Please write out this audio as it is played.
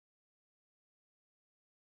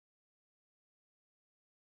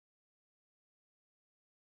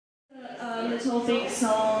a little big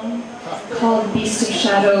song called Beast of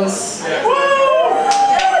Shadows. Woo!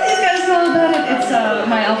 These guys know about it. It's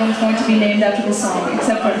my album is going to be named after the song,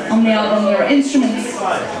 except for on the album there are instruments.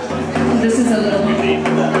 And this is a little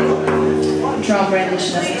drum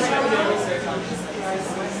rendition of it.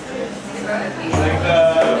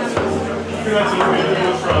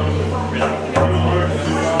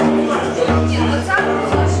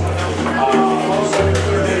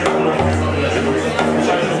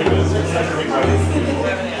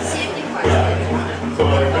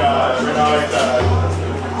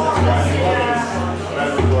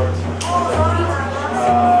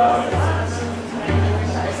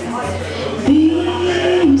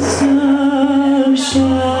 Beast of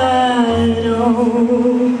shadow,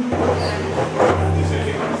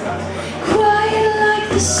 quiet like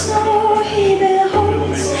the snow, he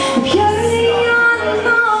beholds purely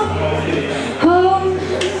unknown. Home,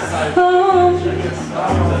 home,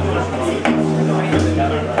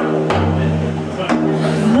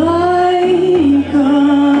 like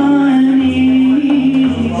an eagle.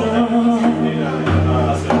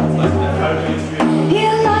 He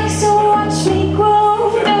likes to watch me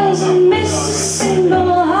grow, doesn't miss a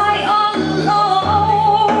single high or low.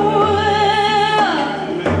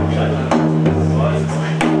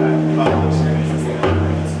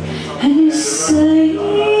 And you say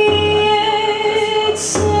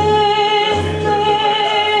it's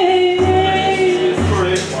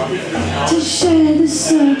to share the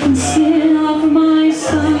serpent skin off my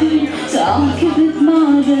spine, so I'll give it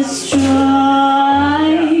my best try.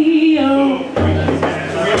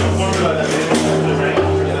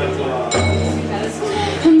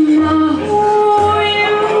 And now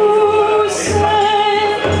you send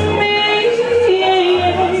me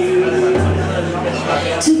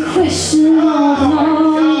to question all the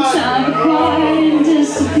knowledge I've acquired and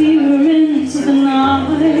disappear into the night.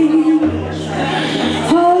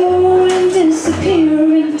 Oh, and disappear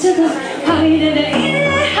into the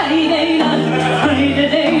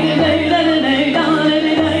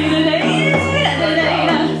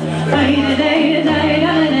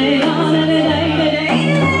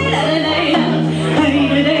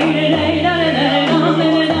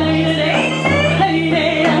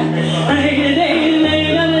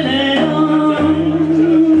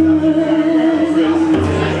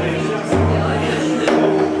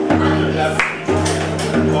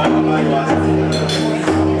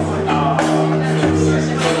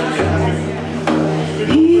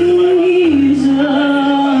he's a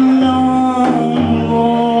lone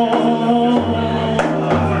wolf.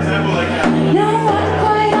 No one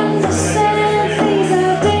quite understands these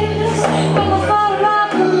ideas from afar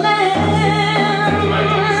off the land.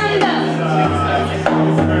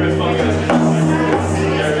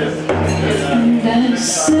 And I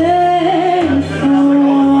said for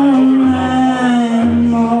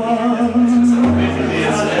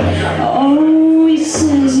oh, he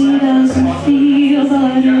says he doesn't feel,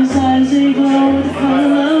 but his eyes they glow the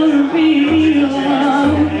color real.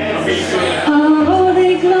 Oh,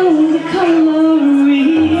 they glow the color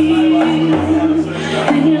real.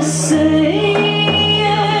 And you say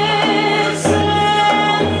it's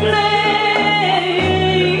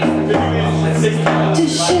to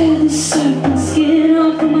share the serpent skin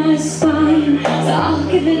off my spine, so I'll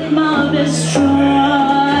give it my best try.